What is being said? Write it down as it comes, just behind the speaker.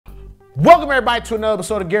Welcome everybody to another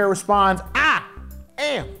episode of Gary Responds. I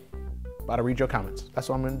am about to read your comments. That's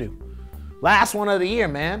what I'm gonna do. Last one of the year,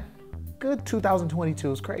 man. Good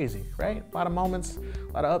 2022 is crazy, right? A lot of moments,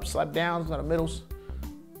 a lot of ups, a lot of downs, a lot of middles.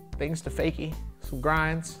 Things to fakey, some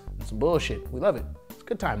grinds, and some bullshit. We love it. It's a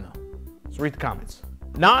good time though. Let's read the comments.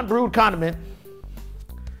 Non-brewed condiment.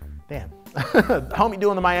 Damn. Homie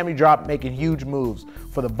doing the Miami drop, making huge moves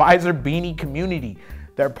for the visor beanie community.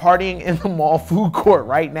 They're partying in the mall food court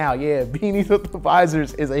right now. Yeah, beanies with the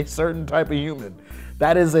visors is a certain type of human.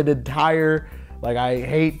 That is an entire, like, I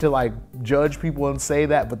hate to like judge people and say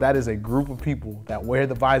that, but that is a group of people that wear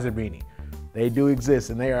the visor beanie. They do exist,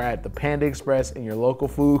 and they are at the Panda Express in your local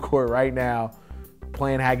food court right now,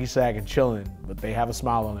 playing hacky sack and chilling, but they have a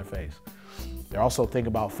smile on their face. They're also thinking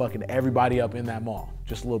about fucking everybody up in that mall,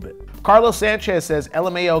 just a little bit. Carlos Sanchez says,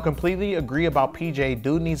 LMAO, completely agree about PJ.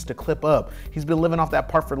 Dude needs to clip up. He's been living off that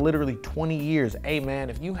part for literally 20 years. Hey man,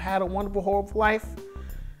 if you had a wonderful, horrible life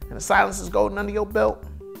and the silence is golden under your belt,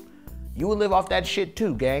 you would live off that shit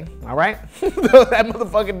too, gang, all right? That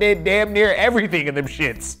motherfucker did damn near everything in them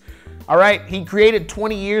shits, all right? He created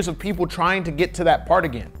 20 years of people trying to get to that part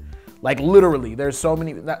again. Like literally, there's so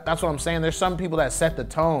many, that's what I'm saying. There's some people that set the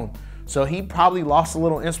tone. So he probably lost a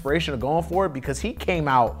little inspiration of going for it because he came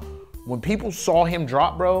out, when people saw him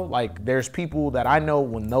drop, bro, like there's people that I know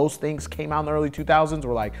when those things came out in the early 2000s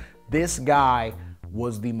were like, this guy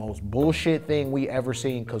was the most bullshit thing we ever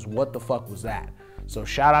seen, because what the fuck was that? So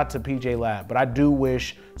shout out to PJ Lab. But I do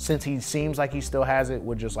wish, since he seems like he still has it,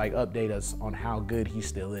 would just like update us on how good he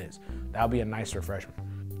still is. That would be a nice refreshment.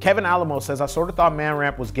 Kevin Alamo says, I sort of thought Man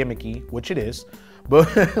Ramp was gimmicky, which it is.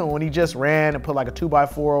 But when he just ran and put like a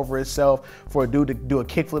 2x4 over himself for a dude to do a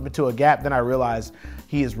kickflip into a gap, then I realized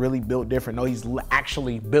he is really built different. No, he's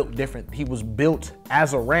actually built different. He was built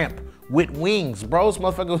as a ramp with wings, bro. This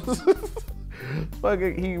motherfucker was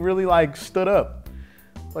fucking, he really like stood up.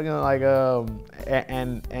 Fucking like,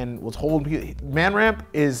 and was holding. Man Ramp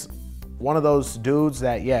is one of those dudes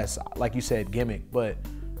that, yes, like you said, gimmick, but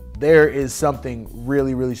there is something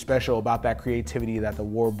really, really special about that creativity that the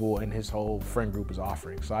Warbull and his whole friend group is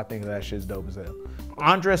offering. So I think that shit's dope as hell.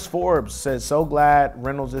 Andres Forbes says, so glad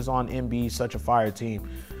Reynolds is on MB, such a fire team.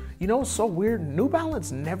 You know, it's so weird. New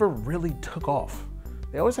Balance never really took off.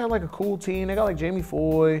 They always had like a cool team. They got like Jamie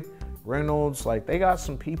Foy, Reynolds, like they got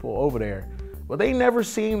some people over there, but they never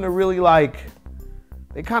seemed to really like,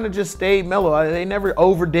 they kind of just stayed mellow. They never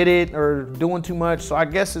overdid it or doing too much. So I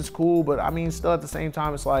guess it's cool, but I mean, still at the same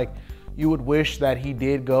time, it's like you would wish that he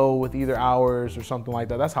did go with either Hours or something like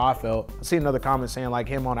that. That's how I felt. I see another comment saying like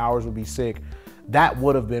him on Hours would be sick. That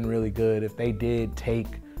would have been really good if they did take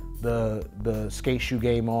the skate shoe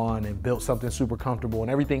game on and built something super comfortable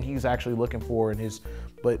and everything he's actually looking for in his,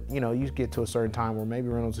 but you know, you get to a certain time where maybe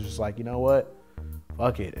Reynolds is just like, you know what,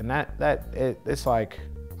 fuck it. And it's like,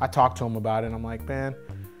 I talked to him about it and I'm like, man,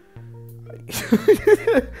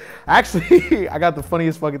 actually, I got the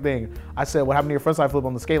funniest fucking thing. I said, what happened to your frontside flip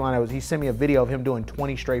on the Skateline? He sent me a video of him doing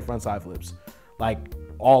 20 straight frontside flips, like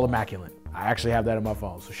all immaculate. I actually have that in my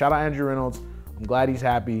phone. So shout out Andrew Reynolds. I'm glad he's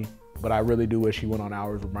happy, but I really do wish he went on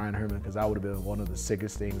Hours with Brian Herman, because that would have been one of the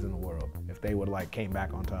sickest things in the world if they would have like came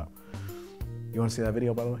back on top. You want to see that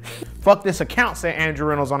video, by the way? Fuck this account said Andrew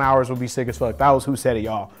Reynolds on Hours would be sick as fuck. That was who said it,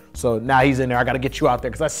 y'all. So now he's in there. I got to get you out there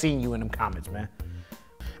because I seen you in them comments, man.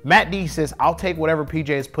 Matt D says, I'll take whatever PJ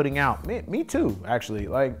is putting out. Me too, actually.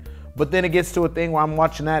 Like, but then it gets to a thing where I'm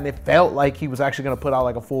watching that and it felt like he was actually going to put out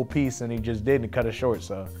like a full piece and he just didn't, cut it short.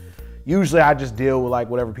 So usually I just deal with like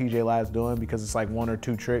whatever PJ Lab's doing because it's like one or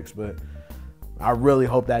two tricks, but I really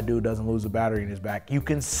hope that dude doesn't lose a battery in his back. You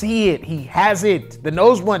can see it. He has it. The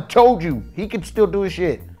nose one told you. He can still do his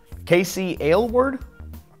shit. KC Aylward,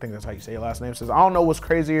 I think that's how you say your last name, says, I don't know what's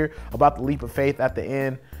crazier about the leap of faith at the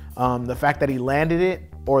end. The fact that he landed it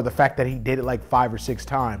or the fact that he did it like 5 or 6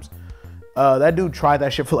 times. That dude tried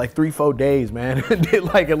that shit for like 3-4 days, man. Did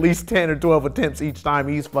like at least 10 or 12 attempts each time.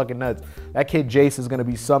 He's fucking nuts. That kid Jace is gonna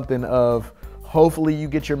be something of, hopefully you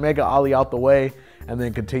get your mega ollie out the way and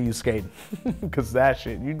then continue skating. Because that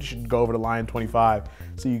shit, you should go over to line 25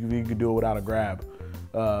 so you can do it without a grab.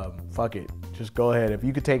 Fuck it, just go ahead. If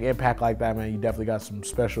you could take impact like that, man, you definitely got some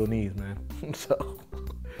special needs, man. So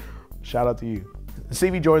shout out to you.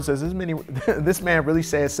 CV Jordan says, this man really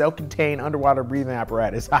says self-contained underwater breathing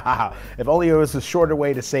apparatus. If only there was a shorter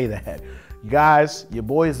way to say that. You guys, your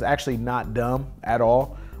boy is actually not dumb at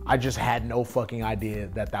all. I just had no fucking idea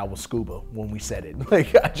that that was scuba when we said it.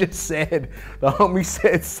 Like I just said, the homie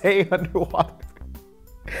said, say underwater.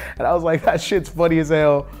 And I was like, that shit's funny as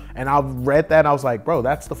hell. And I read that and I was like, bro,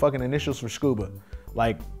 that's the fucking initials for scuba.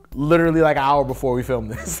 Like literally like an hour before we filmed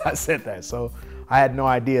this, I said that. So I had no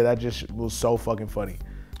idea. That just was so fucking funny.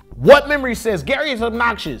 What Memory says, Gary is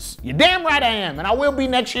obnoxious. You're damn right I am, and I will be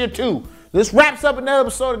next year too. This wraps up another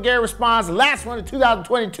episode of Gary Responds, the last one of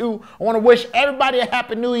 2022. I want to wish everybody a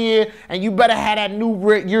happy new year, and you better have that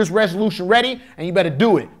new year's resolution ready, and you better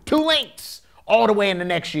do it. 2 links all the way in the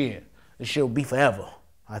next year. This shit will be forever,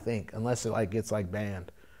 I think, unless it like gets like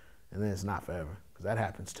banned, and then it's not forever, because that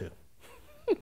happens too.